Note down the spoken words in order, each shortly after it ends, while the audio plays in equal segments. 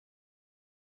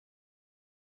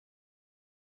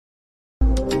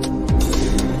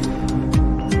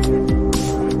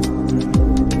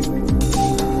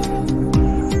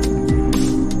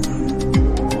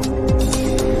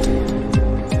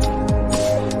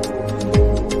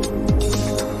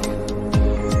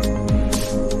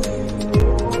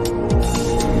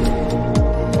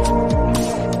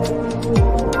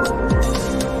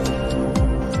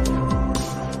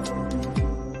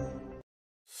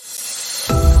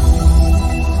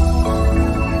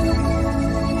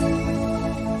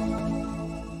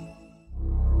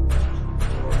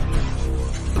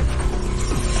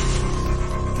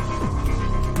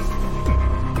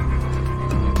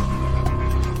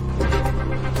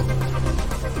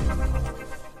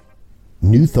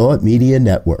New Thought Media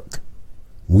Network.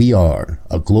 We are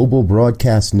a global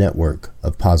broadcast network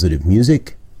of positive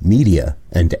music, media,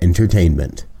 and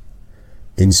entertainment,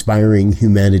 inspiring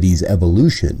humanity's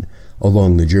evolution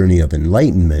along the journey of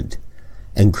enlightenment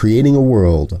and creating a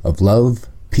world of love,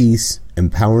 peace,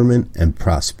 empowerment, and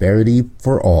prosperity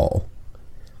for all.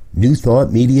 New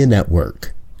Thought Media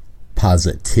Network.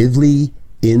 Positively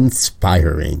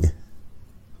inspiring.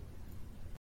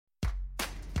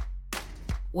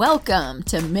 Welcome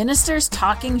to Ministers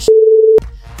Talking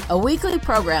a weekly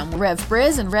program where Rev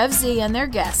Briz and Rev Z and their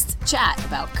guests chat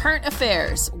about current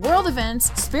affairs, world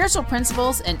events, spiritual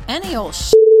principles, and any old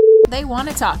they want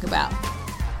to talk about.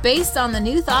 Based on the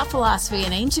New Thought philosophy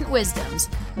and ancient wisdoms,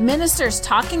 Ministers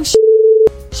Talking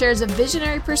shares a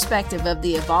visionary perspective of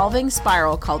the evolving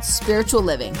spiral called spiritual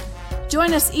living.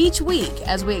 Join us each week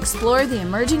as we explore the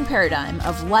emerging paradigm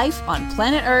of life on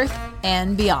planet Earth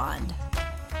and beyond.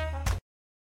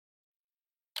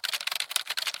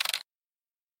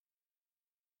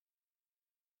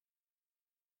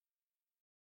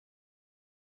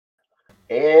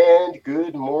 And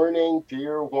good morning,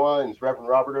 dear ones. Reverend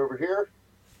Robert over here.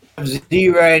 Z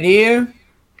right here.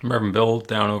 Reverend Bill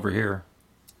down over here.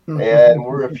 And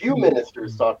we're a few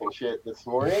ministers talking shit this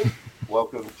morning.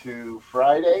 Welcome to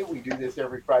Friday. We do this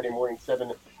every Friday morning,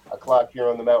 7 o'clock here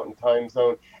on the Mountain Time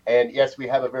Zone. And yes, we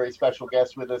have a very special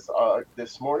guest with us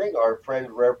this morning, our friend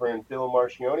Reverend Bill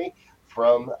Marcioni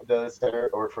from the Center,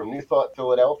 or from New Thought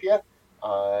Philadelphia,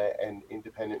 and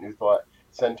Independent New Thought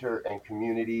Center and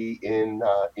community in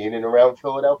and around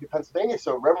Philadelphia, Pennsylvania.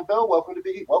 So, Reverend Bill, welcome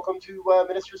to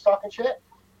Ministers Talking Shit.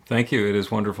 Thank you. It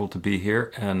is wonderful to be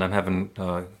here, and I'm having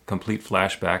complete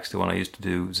flashbacks to when I used to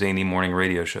do zany morning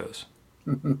radio shows.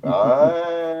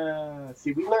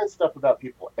 See, we learn stuff about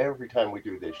people every time we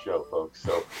do this show, folks.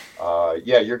 So,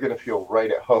 yeah, you're going to feel right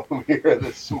at home here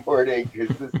this morning,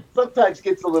 because this sometimes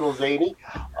gets a little zany,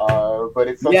 but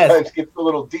it sometimes gets a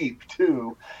little deep,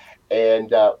 too.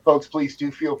 And folks, please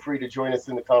do feel free to join us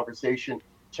in the conversation.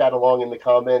 Chat along in the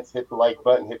comments, hit the like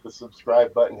button, hit the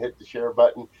subscribe button, hit the share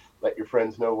button. Let your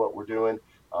friends know what we're doing.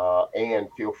 And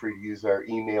feel free to use our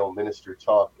email,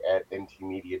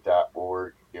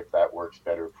 ministertalk@ntmedia.org, if that works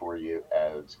better for you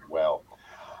as well.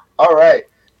 All right.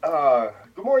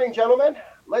 Good morning, gentlemen.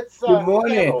 Good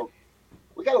morning.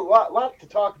 We got a lot to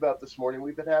talk about this morning.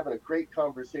 We've been having a great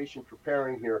conversation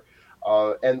preparing here.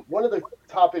 And one of the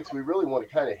topics we really want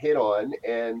to kind of hit on,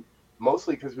 and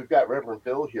mostly because we've got Reverend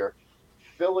Bill here,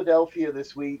 Philadelphia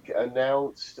this week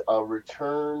announced a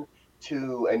return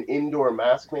to an indoor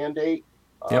mask mandate.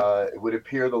 It would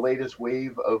appear the latest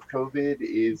wave of COVID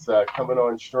is coming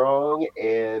on strong,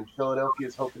 and Philadelphia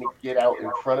is hoping to get out in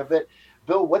front of it.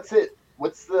 Bill, what's the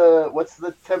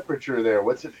temperature there?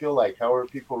 What's it feel like? How are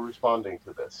people responding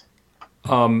to this?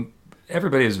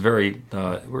 Everybody is very,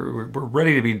 we're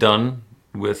ready to be done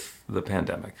with the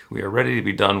pandemic. We are ready to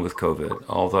be done with COVID,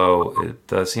 although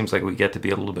it seems like we get to be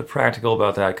a little bit practical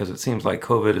about that, because it seems like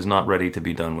COVID is not ready to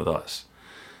be done with us.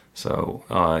 So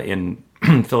in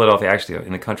Philadelphia, actually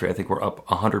in the country, I think we're up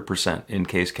 100% in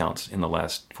case counts in the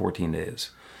last 14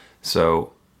 days.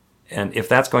 So, and if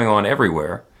that's going on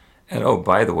everywhere, and oh,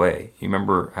 by the way, you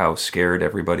remember how scared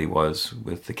everybody was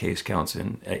with the case counts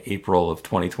in April of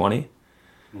 2020?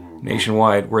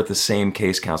 Nationwide, we're at the same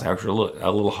case counts, actually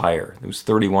a little higher. It was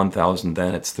 31,000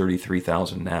 then, it's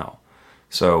 33,000 now.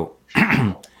 So,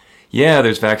 yeah,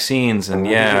 there's vaccines, and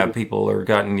yeah, people are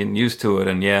getting used to it,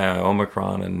 and yeah,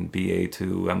 Omicron and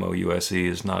BA2 MOUSE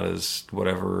is not as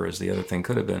whatever as the other thing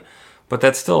could have been. But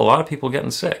that's still a lot of people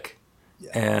getting sick.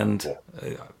 Yeah. And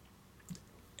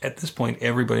at this point,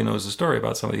 everybody knows the story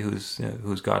about somebody who's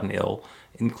gotten ill,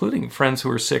 including friends who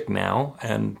are sick now,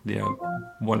 and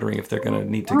wondering if they're going to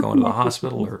need to go into the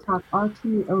hospital, or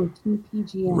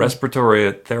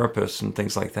respiratory therapists and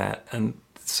things like that. And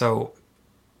so,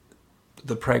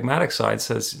 the pragmatic side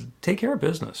says, take care of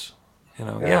business.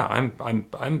 I'm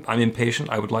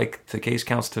impatient. I would like the case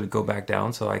counts to go back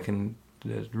down so I can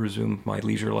resume my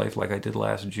leisure life like I did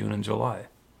last June and July.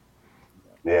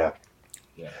 Yeah.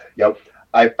 Yep.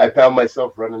 I found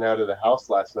myself running out of the house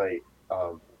last night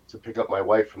to pick up my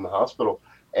wife from the hospital,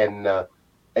 and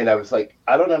I was like,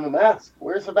 I don't have a mask.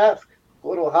 Where's the mask?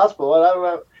 Go to a hospital, and I don't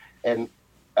have. And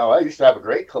I used to have a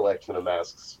great collection of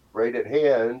masks right at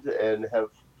hand, and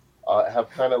have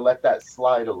kind of let that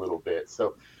slide a little bit.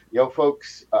 So,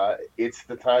 folks, it's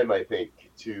the time, I think,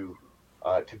 to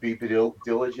be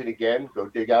diligent again. Go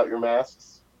dig out your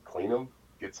masks, clean them,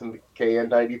 get some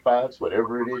KN95s,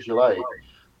 whatever it is you like.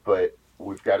 But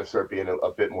we've got to start being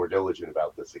a bit more diligent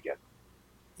about this again.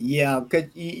 Yeah, because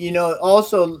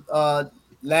also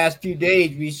last few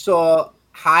days we saw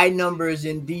high numbers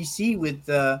in D.C.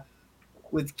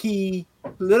 with key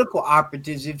political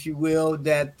operatives, if you will,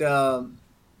 that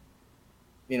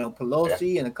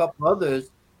Pelosi and a couple others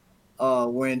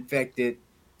were infected.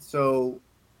 So,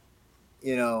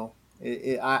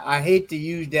 I hate to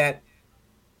use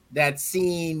that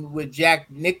scene with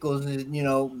Jack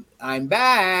Nicholson, I'm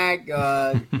back.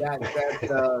 That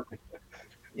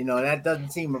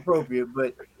doesn't seem appropriate,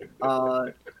 but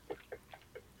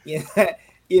yeah,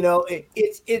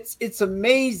 it's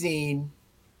amazing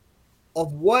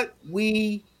of what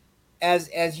we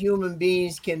as human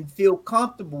beings can feel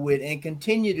comfortable with and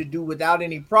continue to do without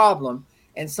any problem,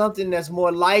 and something that's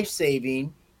more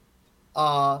life-saving,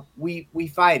 we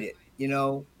fight it.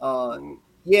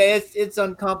 Yeah, it's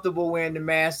uncomfortable wearing the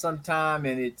mask sometime,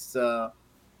 and it's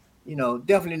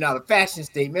definitely not a fashion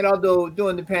statement, although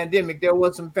during the pandemic there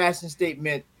was some fashion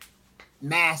statement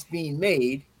masks being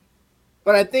made.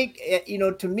 But I think,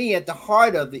 to me, at the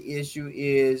heart of the issue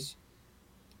is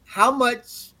how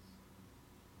much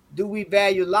do we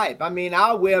value life? I mean,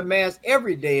 I'll wear a mask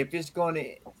every day if it's going to,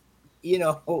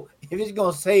 if it's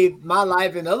going to save my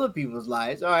life and other people's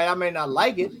lives. All right, I may not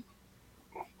like it.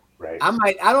 Right.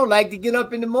 I don't like to get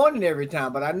up in the morning every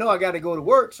time, but I know I got to go to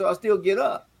work, so I still get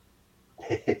up.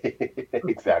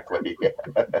 Exactly.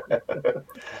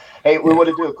 Hey, we want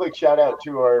to do a quick shout out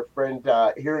to our friend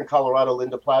here in Colorado,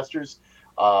 Linda Plasters.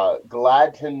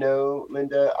 Glad to know,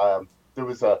 Linda. There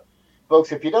was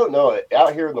folks, if you don't know it,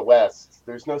 out here in the West,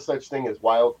 there's no such thing as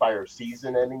wildfire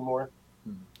season anymore.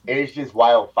 It's just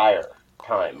wildfire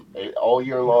time. All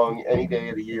year long, any day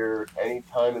of the year, any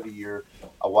time of the year,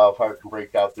 a wildfire can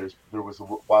break out. There was a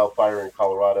wildfire in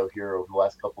Colorado here over the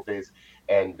last couple of days,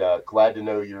 and glad to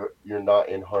know you're not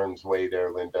in harm's way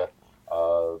there, Linda.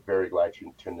 Very glad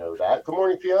to know that. Good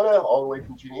morning, Fiona, all the way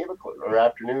from Geneva, or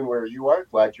afternoon where you are.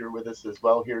 Glad you're with us as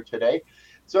well here today.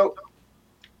 So,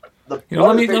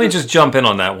 let me just jump in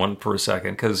on that one for a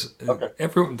second, because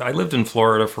I lived in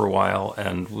Florida for a while,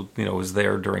 and was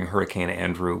there during Hurricane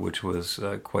Andrew, which was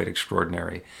quite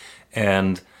extraordinary.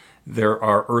 And there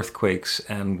are earthquakes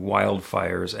and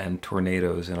wildfires and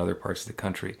tornadoes in other parts of the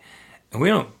country, and we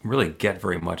don't really get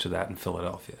very much of that in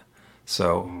Philadelphia.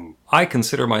 So I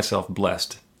consider myself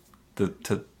blessed to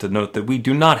note that we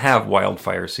do not have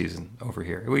wildfire season over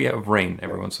here. We have rain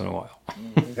every once in a while.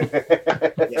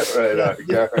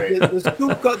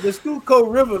 The Schuylkill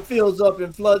River fills up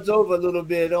and floods over a little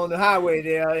bit on the highway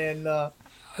there, and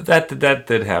that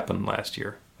did happen last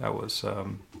year. That was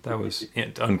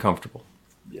uncomfortable.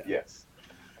 Yeah. Yes.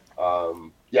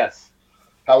 Yes.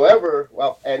 However,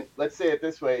 and let's say it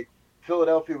this way: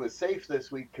 Philadelphia was safe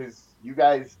this week because you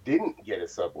guys didn't get a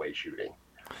subway shooting.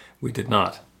 We did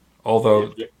not.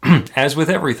 Although, as with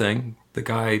everything, the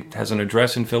guy has an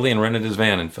address in Philly and rented his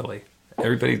van in Philly.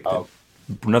 Everybody,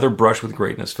 another brush with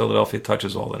greatness. Philadelphia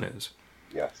touches all the news.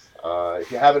 Yes.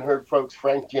 If you haven't heard, folks,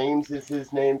 Frank James is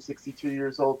his name, 62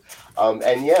 years old.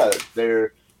 And yeah,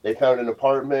 they found an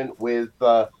apartment with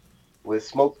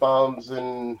smoke bombs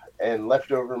and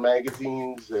leftover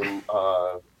magazines and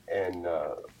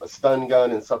a stun gun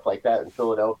and stuff like that in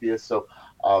Philadelphia. So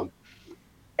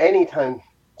anytime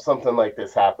something like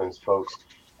this happens, folks,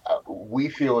 we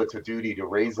feel it's a duty to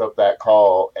raise up that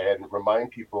call and remind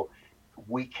people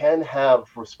we can have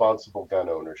responsible gun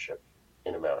ownership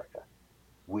in America.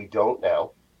 We don't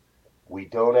now. We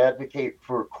don't advocate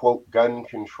for, quote, gun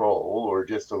control or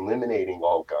just eliminating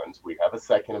all guns. We have a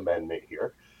Second Amendment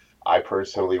here. I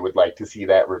personally would like to see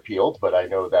that repealed, but I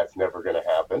know that's never going to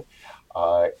happen.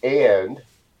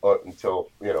 Until,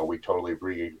 we totally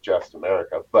readjust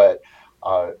America. But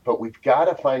we've got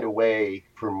to find a way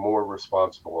for more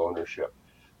responsible ownership.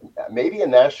 Maybe a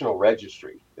national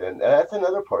registry. And that's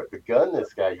another part. The gun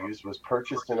this guy used was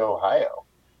purchased in Ohio.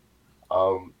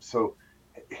 So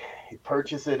he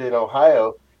purchased it in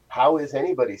Ohio. How is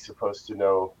anybody supposed to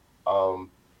know?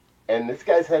 And this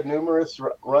guy's had numerous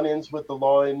run-ins with the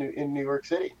law in New York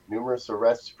City, numerous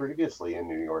arrests previously in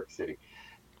New York City.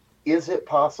 Is it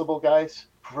possible, guys,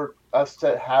 for us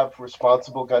to have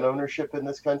responsible gun ownership in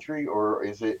this country, or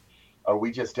are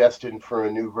we just destined for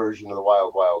a new version of the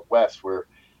Wild Wild West, where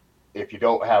if you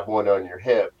don't have one on your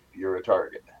hip, you're a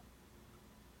target?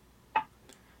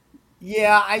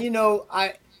 Yeah,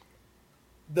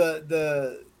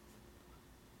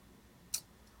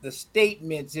 the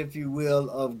statements, if you will,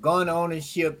 of gun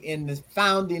ownership in the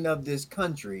founding of this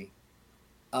country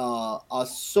are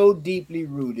so deeply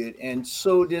rooted, and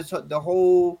so the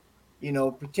whole,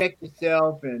 protect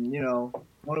yourself, and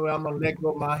one way I'm gonna let go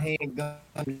of my handgun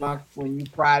when you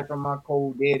pry it from my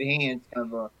cold dead hands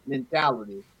kind of a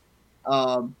mentality.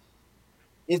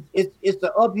 It's an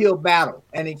uphill battle,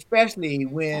 and especially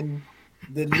when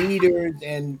the leaders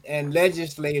and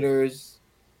legislators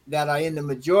that are in the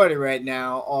majority right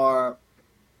now are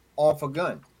all for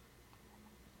guns.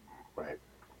 Right.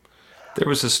 There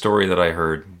was a story that I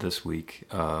heard this week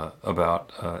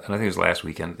about, and I think it was last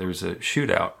weekend. There was a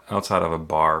shootout outside of a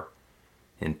bar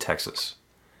in Texas.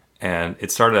 And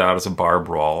it started out as a bar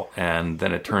brawl, and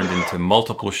then it turned into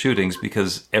multiple shootings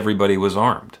because everybody was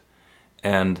armed.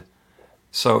 And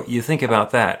so you think about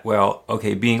that. Well,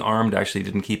 okay, being armed actually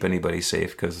didn't keep anybody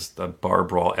safe because the bar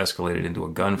brawl escalated into a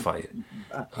gunfight,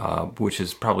 which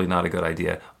is probably not a good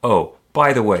idea. Oh,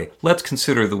 by the way, let's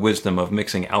consider the wisdom of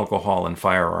mixing alcohol and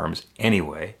firearms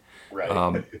anyway.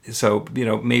 Right. So,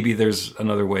 maybe there's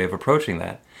another way of approaching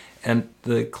that. And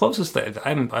the closest that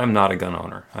I'm not a gun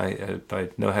owner. I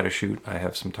know how to shoot. I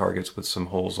have some targets with some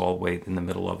holes all the way in the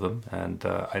middle of them, and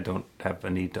I don't have a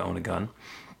need to own a gun.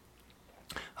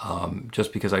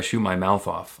 Just because I shoot my mouth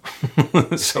off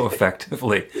so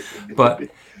effectively. But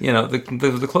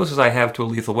the closest I have to a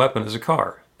lethal weapon is a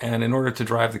car. And in order to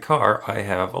drive the car, I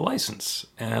have a license,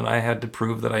 and I had to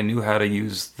prove that I knew how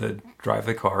to drive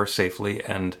the car safely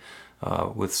and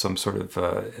with some sort of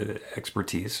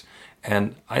expertise.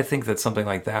 And I think that something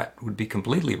like that would be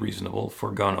completely reasonable for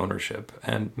gun ownership,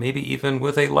 and maybe even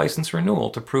with a license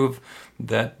renewal to prove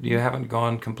that you haven't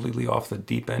gone completely off the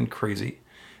deep end crazy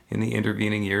in the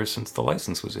intervening years since the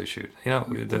license was issued.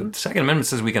 The Second Amendment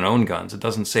says we can own guns. It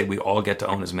doesn't say we all get to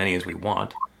own as many as we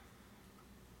want.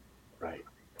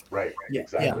 Right. Yeah,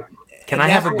 Exactly. yeah. Can I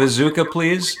have a bazooka,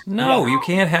 please? No, you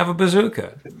can't have a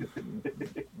bazooka.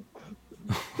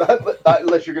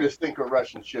 Unless you're going to sink a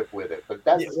Russian ship with it, but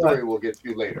that's a story we'll get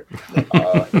to later.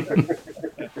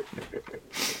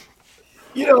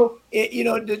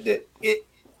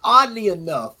 Oddly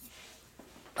enough,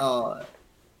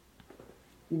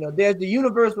 there's the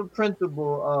universal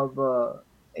principle of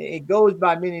it goes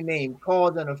by many names: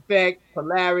 cause and effect,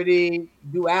 polarity,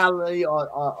 duality,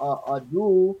 or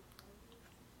dual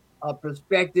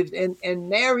perspectives,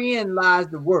 and therein lies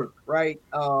the work, right?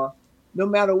 No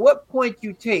matter what point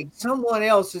you take, someone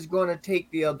else is going to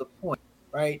take the other point,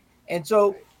 right? And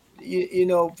so,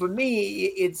 for me,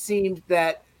 it seems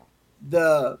that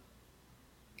the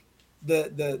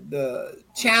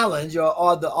challenge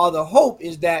or the hope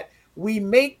is that we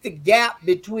make the gap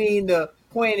between the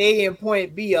point A and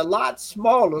point B a lot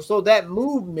smaller, so that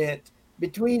movement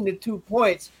between the 2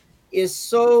 points is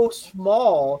so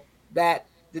small that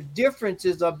the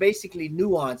differences are basically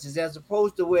nuances, as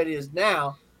opposed to where it is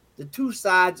now. The two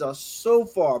sides are so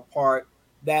far apart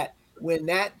that when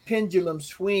that pendulum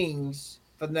swings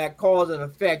from that cause and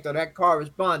effect or that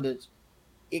correspondence,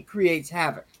 it creates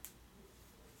havoc.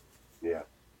 Yeah.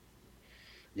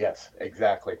 Yes,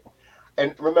 exactly.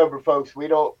 And remember, folks, we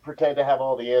don't pretend to have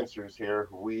all the answers here.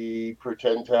 We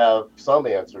pretend to have some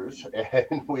answers,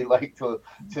 and we like to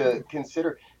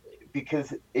consider,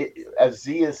 because as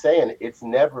Z is saying, it's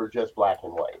never just black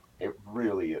and white. It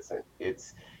really isn't.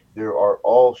 There are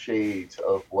all shades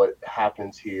of what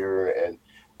happens here,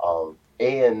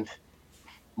 and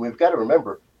we've got to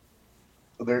remember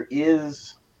there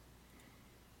is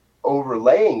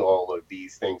overlaying all of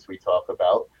these things we talk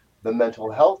about the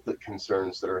mental health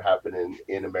concerns that are happening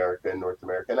in America and North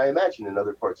America, and I imagine in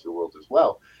other parts of the world as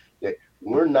well, that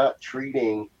we're not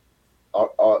treating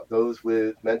those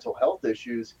with mental health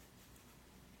issues,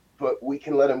 but we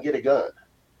can let them get a gun.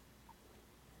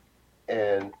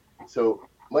 And so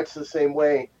much the same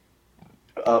way,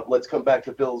 let's come back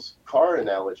to Bill's car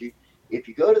analogy. If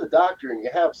you go to the doctor and you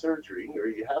have surgery or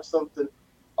you have something,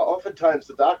 oftentimes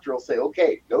the doctor will say,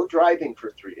 okay, no driving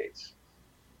for 3 days.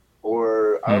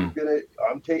 Or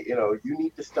you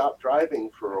need to stop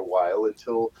driving for a while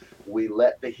until we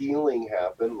let the healing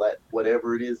happen, let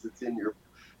whatever it is that's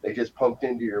they just pumped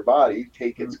into your body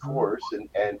take its course.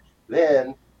 And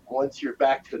then once you're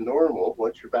back to normal,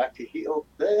 once you're back to healed,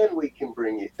 then we can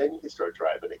then you can start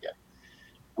driving again.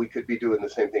 We could be doing the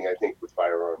same thing, I think, with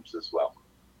firearms as well.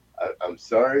 I'm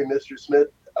sorry, Mr. Smith,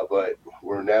 but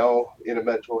we're now in a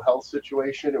mental health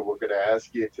situation, and we're going to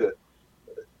ask you to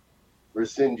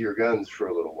rescind your guns for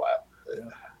a little while.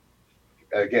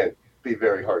 Again, be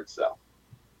very hard sell.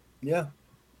 Yeah.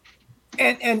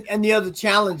 And the other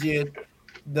challenge is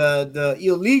the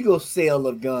illegal sale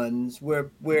of guns,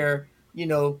 where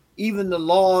even the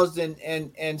laws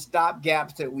and stop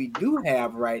gaps that we do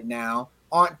have right now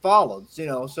aren't followed.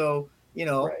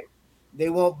 Right. They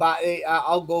won't buy.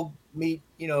 I'll go meet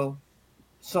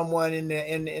someone in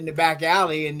the back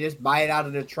alley and just buy it out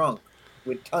of the trunk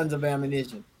with tons of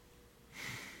ammunition.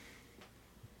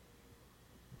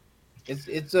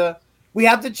 We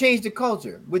have to change the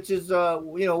culture, which is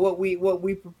what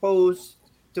we propose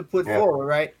to put forward,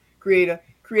 right? Create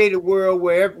create a world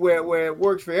where it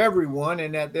works for everyone,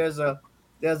 and that there's a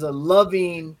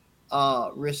loving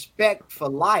respect for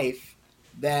life,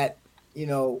 that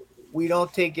we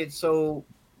don't take it so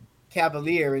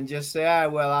cavalier and just say,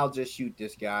 well, I'll just shoot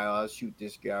this guy, or I'll shoot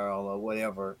this girl, or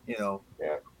whatever. Yeah.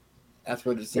 That's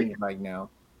what it seems like now.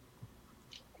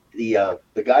 The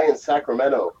guy in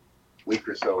Sacramento a week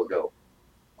or so ago,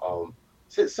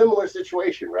 similar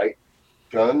situation, right?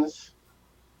 Guns,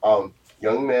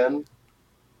 young men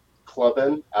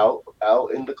clubbing out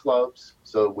in the clubs,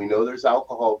 so we know there's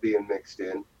alcohol being mixed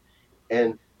in,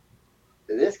 and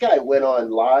this guy went on a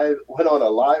live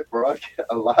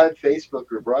Facebook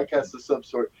or broadcast of some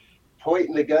sort,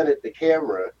 pointing the gun at the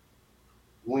camera.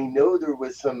 We know there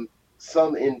was some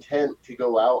intent to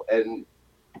go out and,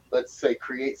 let's say,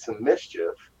 create some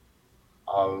mischief,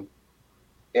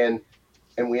 and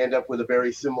we end up with a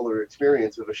very similar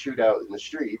experience of a shootout in the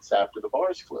streets after the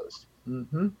bars closed.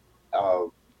 Mm-hmm.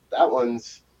 That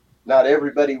one's, not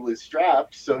everybody was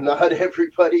strapped, so not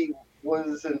everybody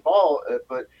was involved,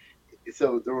 but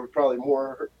so there were probably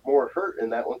more hurt in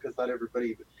that one, because not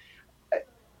everybody.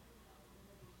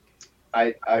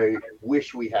 I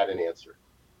wish we had an answer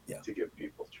to give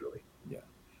people, truly. Yeah,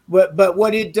 but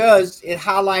what it does, it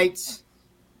highlights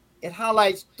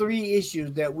 3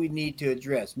 issues that we need to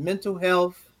address: mental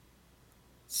health,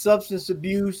 substance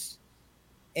abuse,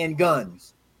 and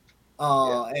guns.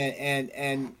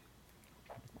 And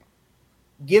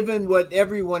given what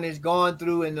everyone has gone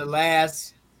through in the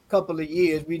last couple of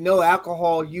years, we know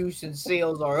alcohol use and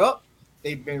sales are up.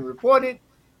 They've been reported.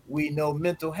 We know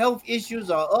mental health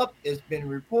issues are up. It's been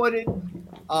reported.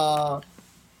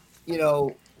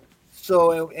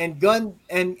 So and gun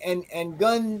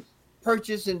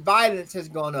purchase and violence has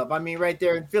gone up. I mean, right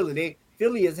there in Philly,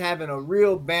 Philly is having a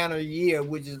real banner year,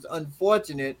 which is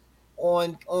unfortunate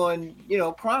on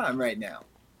crime right now.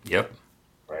 Yep.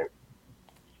 Right.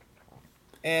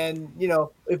 And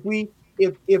if we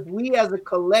as a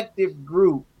collective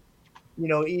group,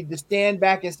 either stand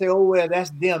back and say, oh well, that's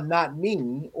them, not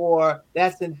me, or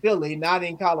that's in Philly, not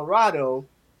in Colorado,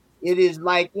 it is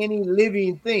like any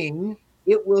living thing.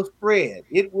 It will spread,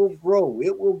 it will grow,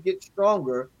 it will get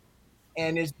stronger,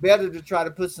 and it's better to try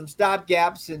to put some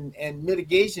stopgaps and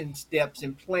mitigation steps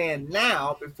in plan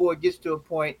now before it gets to a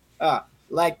point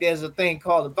like there's a thing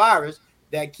called a virus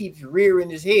that keeps rearing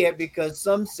his head because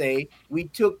some say we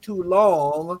took too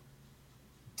long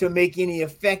to make any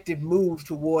effective moves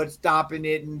towards stopping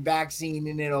it and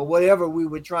vaccinating it or whatever we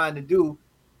were trying to do.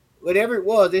 Whatever it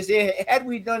was, they said, had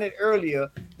we done it earlier,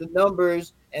 the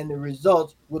numbers and the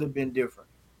results would have been different.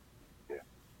 Yeah.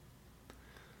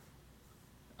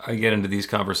 I get into these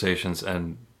conversations,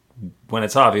 and when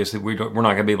it's obvious that we're not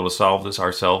going to be able to solve this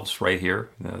ourselves right here,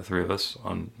 the 3 of us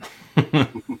on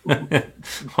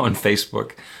on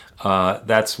Facebook,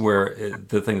 that's where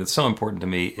the thing that's so important to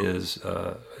me is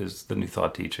the New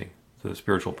Thought teaching, the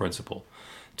spiritual principle,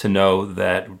 to know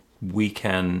that we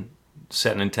can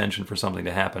set an intention for something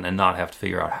to happen and not have to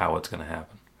figure out how it's going to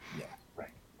happen. Yeah, right.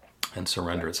 And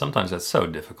surrender it. Sometimes that's so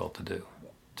difficult to do,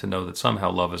 to know that somehow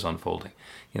love is unfolding.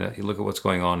 You look at what's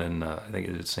going on in, I think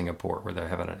it's Singapore, where they're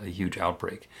having a huge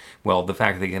outbreak. Well, the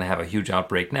fact that they're going to have a huge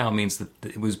outbreak now means that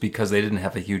it was because they didn't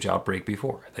have a huge outbreak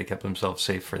before. They kept themselves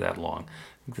safe for that long.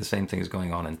 I think the same thing is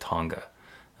going on in Tonga,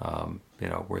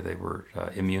 where they were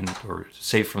immune or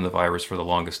safe from the virus for the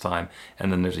longest time,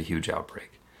 and then there's a huge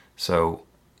outbreak. So,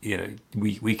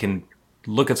 we can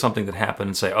look at something that happened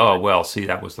and say, oh, well, see,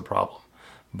 that was the problem.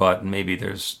 But maybe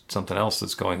there's something else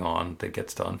that's going on that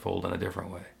gets to unfold in a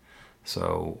different way.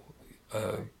 So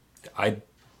I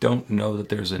don't know that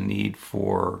there's a need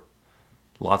for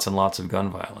lots and lots of gun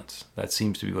violence. That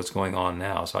seems to be what's going on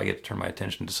now. So I get to turn my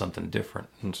attention to something different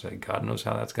and say, God knows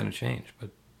how that's going to change. But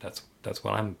that's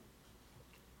what I'm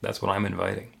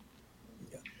inviting.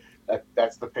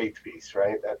 That's the faith piece,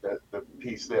 right? The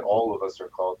piece that all of us are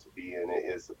called to be in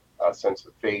is a sense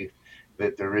of faith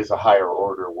that there is a higher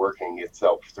order working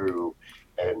itself through,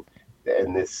 and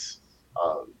this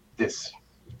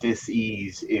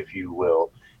dis-ease, if you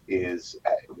will, is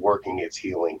working its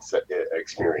healing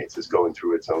experience, is going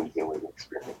through its own healing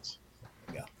experience.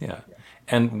 Yeah.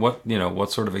 And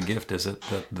what sort of a gift is it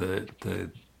that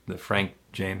the Frank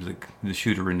James, the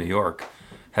shooter in New York,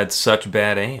 had such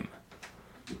bad aim?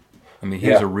 I mean,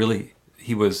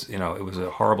 it was a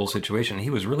horrible situation. He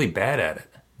was really bad at it.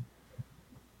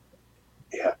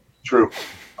 Yeah, true.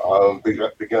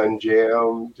 The gun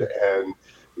jammed, and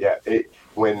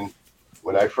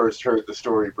when I first heard the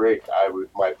story break,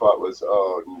 my thought was,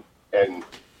 oh, and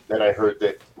then I heard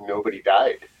that nobody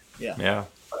died. Yeah.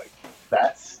 Like,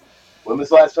 when was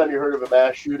the last time you heard of a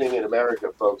mass shooting in America,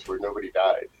 folks, where nobody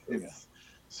died?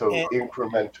 So And-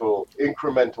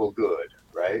 incremental good,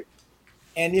 right?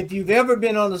 And if you've ever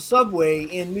been on the subway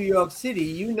in New York City,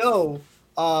 you know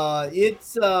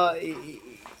it's.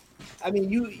 I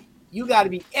mean, you got to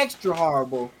be extra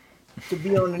horrible to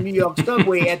be on the New York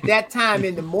subway at that time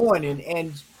in the morning,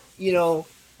 and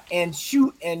and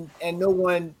shoot, and no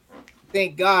one,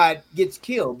 thank God, gets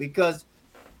killed, because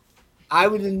I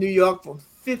was in New York for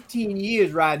 15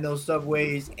 years riding those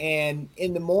subways, and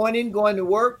in the morning going to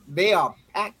work, they are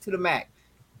packed to the max.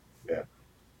 Yeah.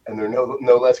 And they're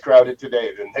no less crowded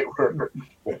today than they were.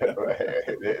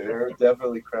 They're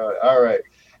definitely crowded. All right.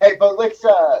 Hey, but let's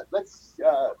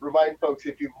remind folks,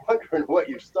 if you're wondering what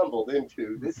you've stumbled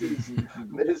into, this is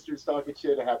Ministers Talking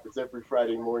Shit. It happens every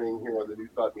Friday morning here on the New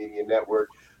Thought Media Network.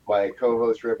 My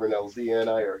co-host Reverend LZ and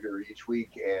I are here each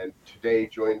week, and today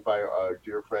joined by our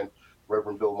dear friend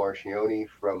Reverend Bill Marcioni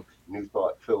from New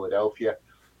Thought Philadelphia.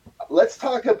 Let's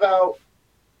talk about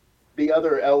the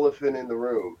other elephant in the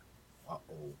room.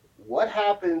 What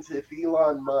happens if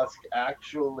Elon Musk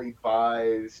actually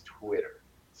buys Twitter?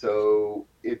 So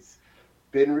it's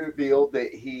been revealed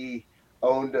that he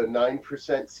owned a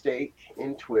 9% stake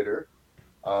in Twitter.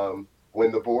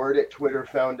 When the board at Twitter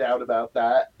found out about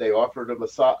that, they offered him a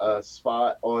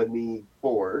spot on the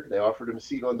board. They offered him a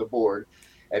seat on the board.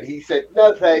 And he said,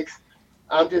 no, thanks.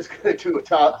 I'm just going to do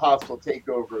a hostile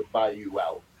takeover and buy you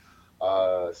out.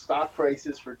 Stock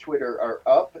prices for Twitter are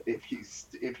up.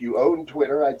 If you own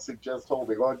Twitter, I'd suggest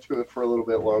holding on to it for a little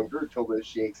bit longer until this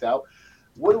shakes out.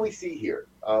 What do we see here?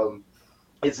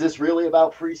 Is this really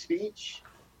about free speech?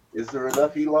 Is there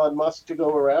enough Elon Musk to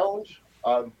go around?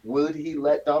 Would he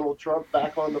let Donald Trump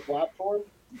back on the platform?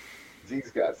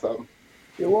 Z's got something.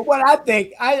 Yeah, well, what I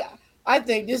think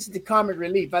this is the comic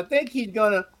relief. I think he's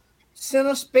gonna send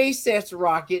a SpaceX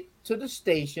rocket to the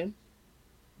station.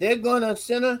 They're gonna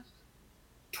send a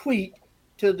tweet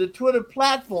to the Twitter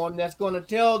platform that's going to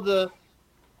tell the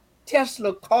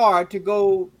Tesla car to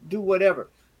go do whatever.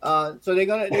 So they're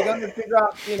gonna figure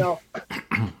out,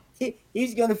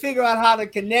 he's gonna figure out how to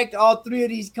connect all three of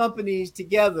these companies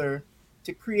together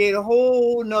to create a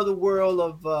whole nother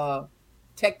world of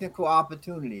technical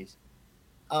opportunities.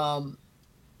 And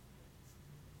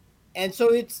so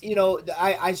it's,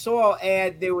 I saw an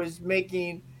ad they was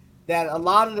making that a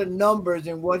lot of the numbers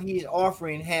and what he's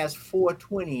offering has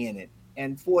 420 in it,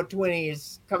 and 420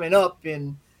 is coming up,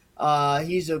 and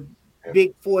he's a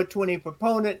big 420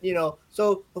 proponent,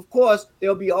 so of course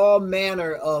there'll be all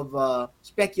manner of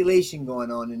speculation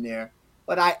going on in there.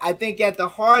 But I think at the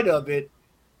heart of it,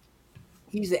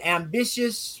 he's an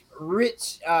ambitious,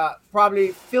 rich,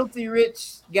 probably filthy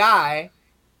rich guy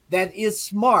that is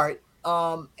smart,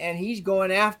 and he's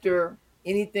going after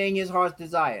anything his heart's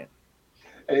desire.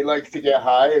 And he likes to get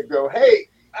high and go, hey,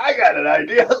 I got an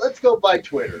idea. Let's go buy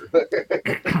Twitter.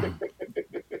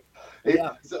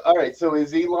 Yeah. All right. So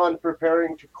is Elon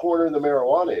preparing to corner the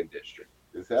marijuana industry?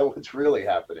 Is that what's really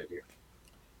happening here?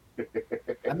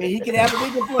 I mean, he could have a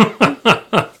bigger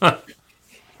point.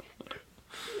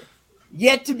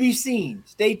 Yet to be seen.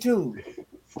 Stay tuned.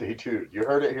 Stay tuned. You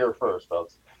heard it here first,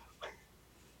 folks.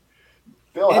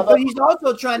 Bill, But he's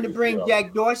also trying to bring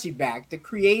Jack Dorsey back, the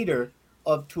creator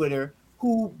of Twitter,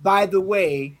 who, by the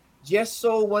way, just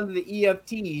sold one of the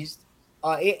EFTs,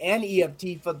 an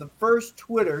EFT for the first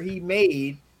Twitter he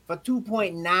made for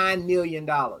 $2.9 million.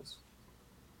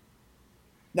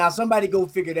 Now, somebody go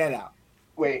figure that out.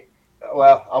 Wait,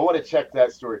 well, I want to check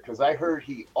that story because I heard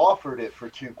he offered it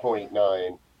for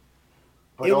 2.9.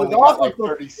 But It was only got like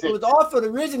offered 36. It was offered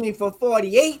originally for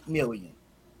 $48 million.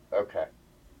 Okay.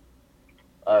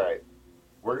 All right.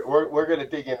 We're going to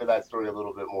dig into that story a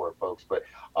little bit more, folks. But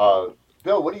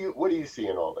Bill, what do you see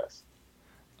in all this?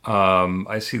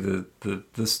 I see the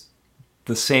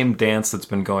same dance that's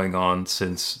been going on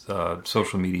since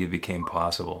social media became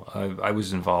possible. I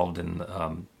was involved in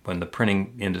when the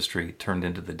printing industry turned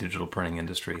into the digital printing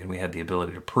industry, and we had the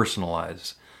ability to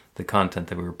personalize the content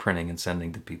that we were printing and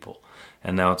sending to people.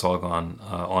 And now it's all gone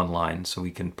online, so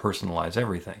we can personalize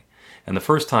everything. And the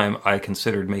first time I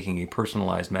considered making a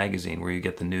personalized magazine where you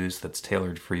get the news that's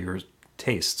tailored for your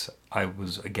tastes, I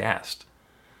was aghast.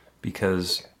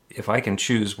 Because if I can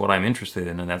choose what I'm interested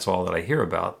in and that's all that I hear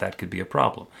about, that could be a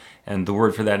problem. And the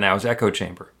word for that now is echo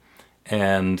chamber.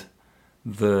 And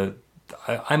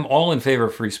I'm all in favor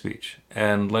of free speech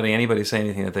and letting anybody say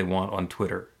anything that they want on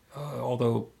Twitter.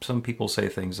 Although some people say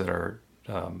things that are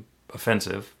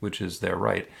offensive, which is their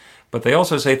right. But they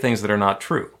also say things that are not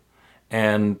true.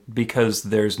 And because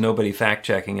there's nobody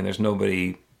fact-checking and there's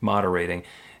nobody moderating,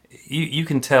 you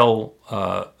can tell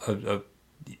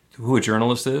who a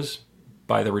journalist is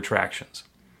by the retractions,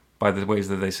 by the ways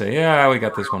that they say, yeah, we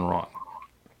got this one wrong.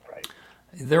 Right.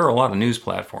 There are a lot of news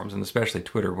platforms, and especially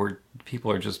Twitter, where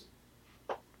people are just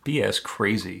BS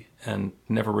crazy and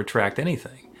never retract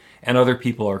anything, and other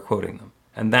people are quoting them.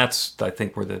 And that's, I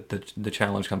think, where the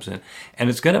challenge comes in. And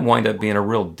it's going to wind up being a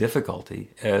real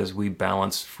difficulty as we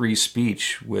balance free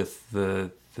speech with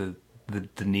the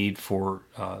need for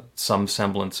some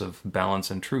semblance of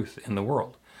balance and truth in the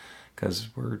world, because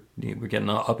we're getting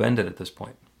upended at this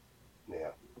point.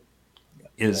 Yeah.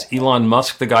 Is Elon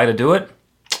Musk the guy to do it?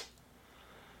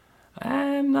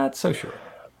 I'm not so sure.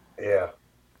 Yeah,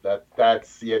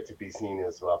 that's yet to be seen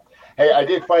as well. Hey, I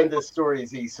did find this story,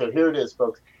 Z. So here it is,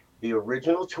 folks. The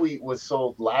original tweet was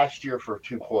sold last year for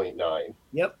 2.9.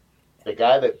 Yep. The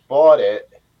guy that bought it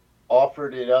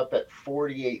offered it up at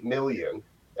 48 million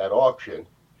at auction.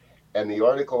 And the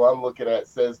article I'm looking at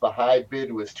says the high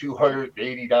bid was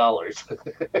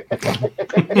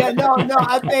 $280. Yeah, no,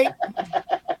 I think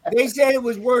they said it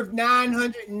was worth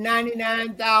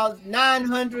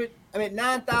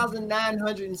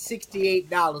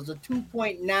 $9,968, a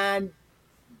 2.9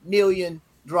 million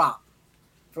drop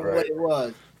from what it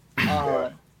was.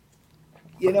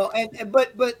 You know,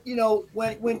 but you know,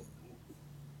 when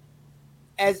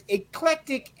as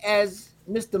eclectic as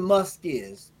Mr. Musk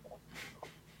is,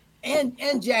 and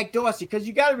Jack Dorsey, because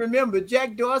you got to remember,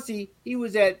 Jack Dorsey, he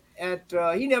was at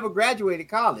he never graduated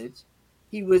college.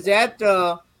 He was at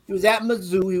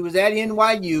Mizzou, he was at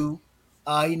NYU.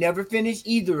 He never finished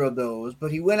either of those,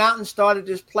 but he went out and started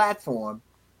this platform,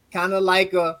 kind of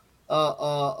like a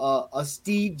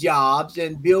Steve Jobs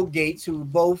and Bill Gates, who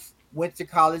both went to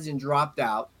college and dropped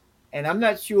out. And I'm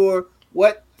not sure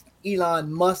what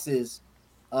Elon Musk's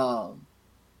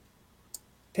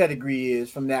pedigree is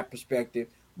from that perspective.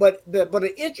 But an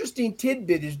interesting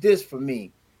tidbit is this for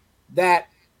me, that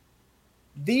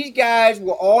these guys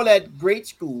were all at great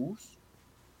schools,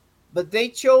 but they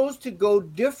chose to go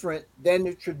different than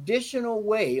the traditional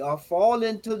way, or fall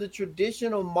into the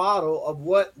traditional model of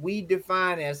what we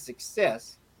define as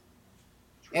success,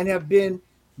 and have been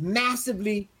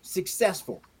massively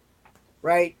successful,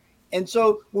 right? And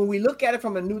so when we look at it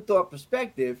from a New Thought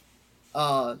perspective,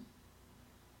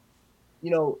 you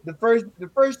know, the first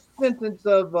sentence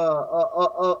of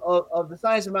the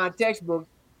Science of Mind textbook,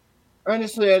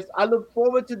 Ernest says, "I look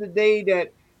forward to the day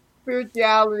that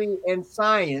spirituality and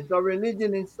science, or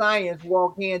religion and science,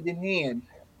 walk hand in hand."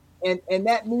 And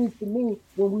that means to me,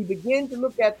 when we begin to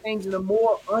look at things in a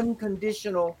more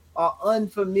unconditional or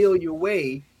unfamiliar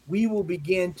way, we will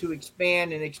begin to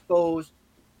expand and expose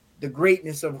the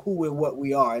greatness of who and what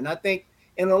we are. And I think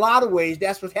in a lot of ways,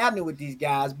 that's what's happening with these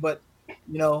guys. But,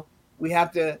 you know, you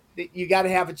got to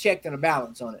have a check and a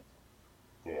balance on it.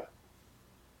 Yeah,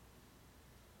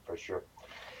 for sure.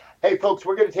 Hey, folks,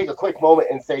 we're going to take a quick moment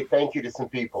and say thank you to some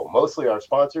people, mostly our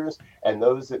sponsors and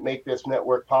those that make this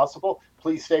network possible.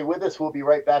 Please stay with us. We'll be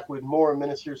right back with more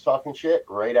Ministers Talking Shit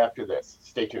right after this.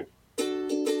 Stay tuned.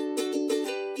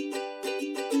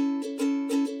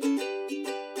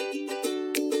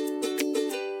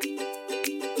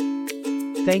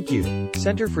 Thank you,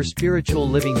 Center for Spiritual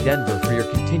Living Denver, for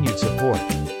your continued support.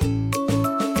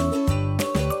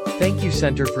 Thank you,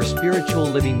 Center for Spiritual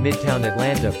Living Midtown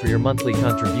Atlanta, for your monthly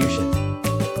contribution.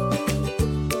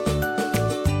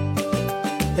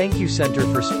 Thank you, Center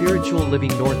for Spiritual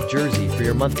Living North Jersey, for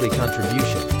your monthly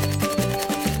contribution.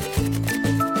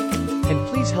 And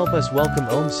please help us welcome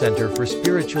Om Center for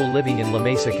Spiritual Living in La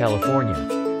Mesa, California.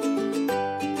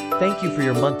 Thank you for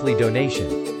your monthly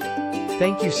donation.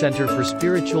 Thank you, Center for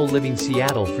Spiritual Living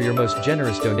Seattle, for your most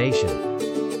generous donation.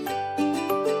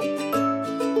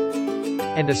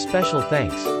 And a special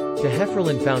thanks to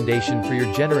Hefferlin Foundation for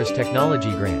your generous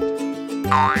technology grant.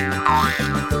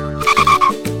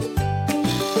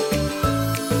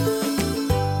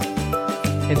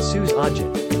 And Suze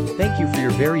Ajit, thank you for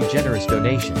your very generous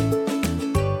donation.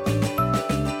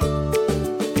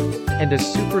 And a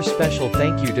super special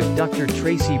thank you to Dr.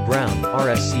 Tracy Brown,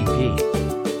 RSCP.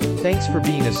 Thanks for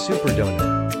being a super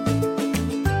donor.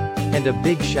 And a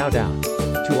big shout out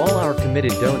to all our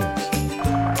committed donors.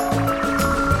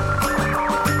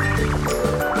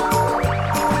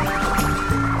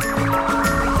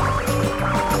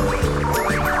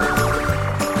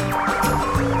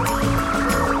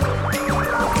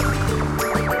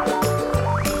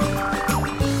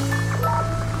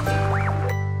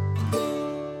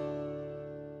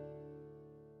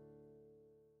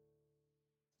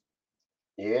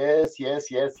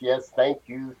 Yes. Thank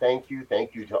you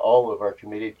to all of our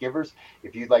committed givers.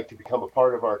 If you'd like to become a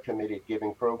part of our committed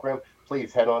giving program,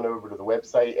 please head on over to the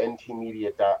website,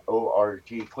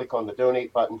 ntmedia.org. Click on the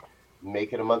donate button,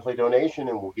 make it a monthly donation,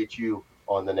 and we'll get you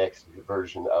on the next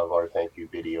version of our thank you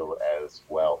video as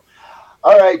well.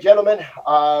 All right, gentlemen,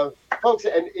 folks,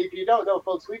 and if you don't know,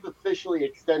 folks, we've officially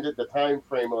extended the time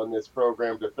frame on this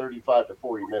program to 35 to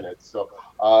 40 minutes. So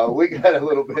we got a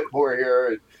little bit more here,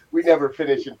 and we never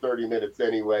finish in 30 minutes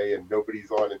anyway, and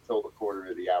nobody's on until the quarter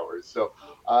of the hour. So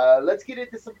let's get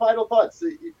into some final thoughts.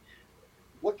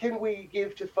 What can we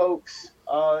give to folks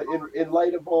in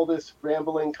light of all this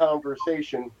rambling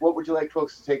conversation? What would you like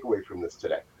folks to take away from this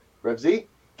today? Rev Z?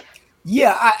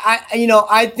 Yeah,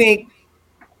 I think,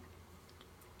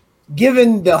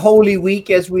 given the Holy Week,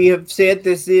 as we have said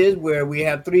this is, where we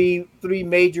have three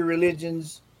major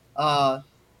religions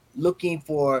looking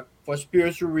for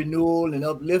spiritual renewal and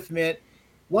upliftment,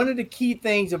 one of the key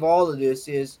things of all of this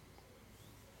is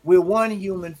we're one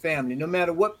human family, no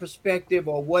matter what perspective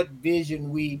or what vision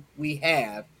we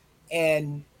have.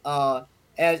 And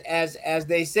as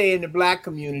they say in the Black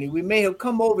community, we may have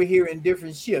come over here in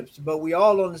different ships, but we're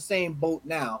all on the same boat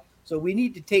now. So we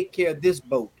need to take care of this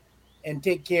boat and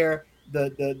take care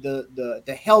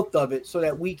the health of it, so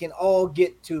that we can all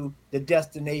get to the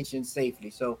destination safely.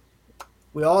 So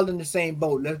we're all in the same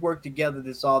boat. Let's work together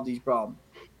to solve these problems.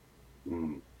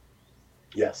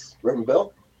 Yes, Reverend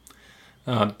Bill.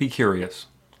 Be curious.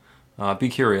 Be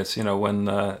curious. When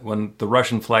the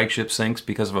Russian flagship sinks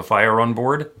because of a fire on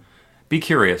board, be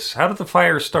curious. How did the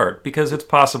fire start? Because it's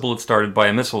possible it started by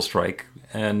a missile strike,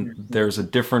 and there's a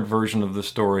different version of the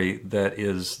story that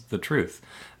is the truth.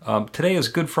 Today is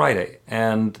Good Friday,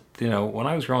 and when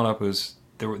I was growing up,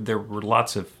 there were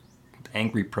lots of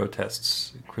angry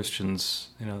protests, Christians,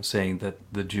 saying that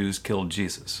the Jews killed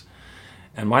Jesus,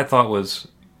 and my thought was,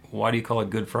 why do you call it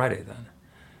Good Friday then?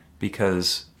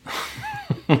 Because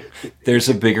there's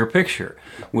a bigger picture.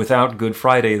 Without Good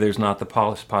Friday, there's not the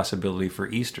possibility for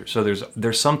Easter. So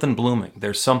there's something blooming.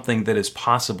 There's something that is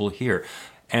possible here.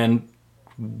 And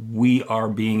we are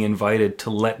being invited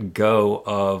to let go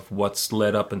of what's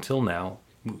led up until now,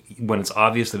 when it's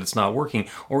obvious that it's not working,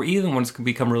 or even when it's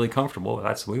become really comfortable.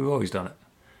 That's the way we've always done it.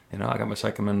 I got my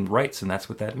Second Amendment rights, and that's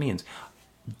what that means.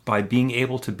 By being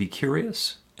able to be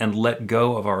curious and let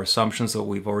go of our assumptions that what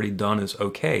we've already done is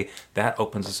okay, that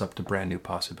opens us up to brand new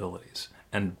possibilities.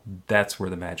 And that's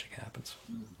where the magic happens.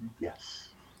 Yes.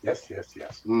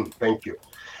 Thank you.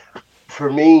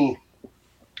 For me,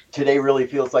 today really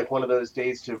feels like one of those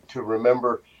days to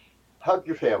remember, hug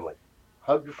your family,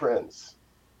 hug your friends,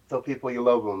 tell people you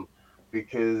love them,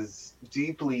 because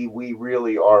deeply we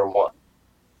really are one.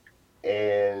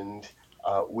 And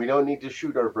we don't need to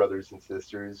shoot our brothers and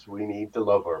sisters. We need to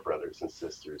love our brothers and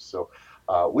sisters. So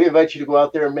we invite you to go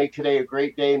out there and make today a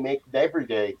great day, make every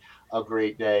day a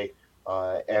great day.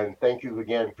 And thank you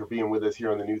again for being with us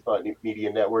here on the New Thought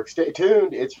Media Network. Stay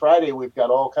tuned. It's Friday. We've got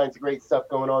all kinds of great stuff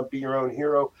going on. Be Your Own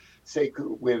Hero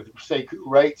with Sekou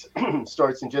Wright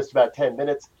starts in just about 10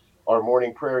 minutes. Our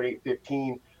morning prayer at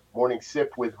 8:15. Morning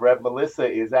Sip with Rev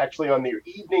Melissa is actually on the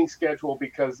evening schedule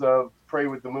because of Pray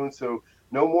with the Moon. So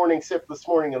no morning sip this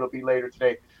morning. It'll be later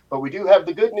today. But we do have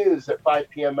the good news at 5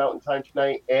 p.m. Mountain Time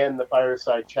tonight, and the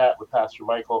fireside chat with Pastor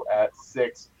Michael at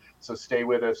 6. So stay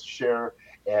with us, share,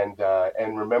 and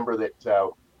remember that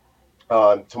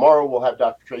tomorrow we'll have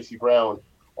Dr. Tracy Brown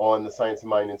on the Science of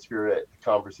Mind and Spirit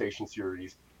Conversation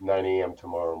Series, 9 a.m.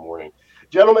 tomorrow morning.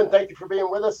 Gentlemen, thank you for being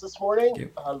with us this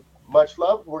morning. Much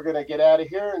love. We're going to get out of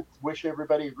here and wish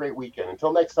everybody a great weekend.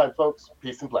 Until next time, folks,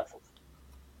 peace and blessings.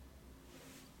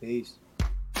 Peace.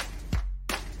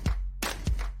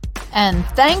 And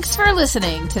thanks for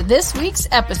listening to this week's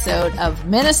episode of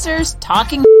Ministers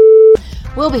Talking.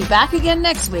 We'll be back again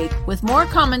next week with more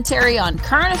commentary on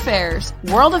current affairs,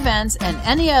 world events, and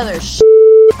any other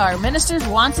our ministers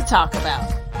want to talk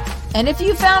about. And if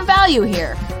you found value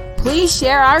here, please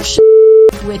share our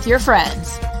with your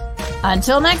friends.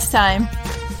 Until next time,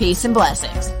 peace and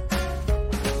blessings.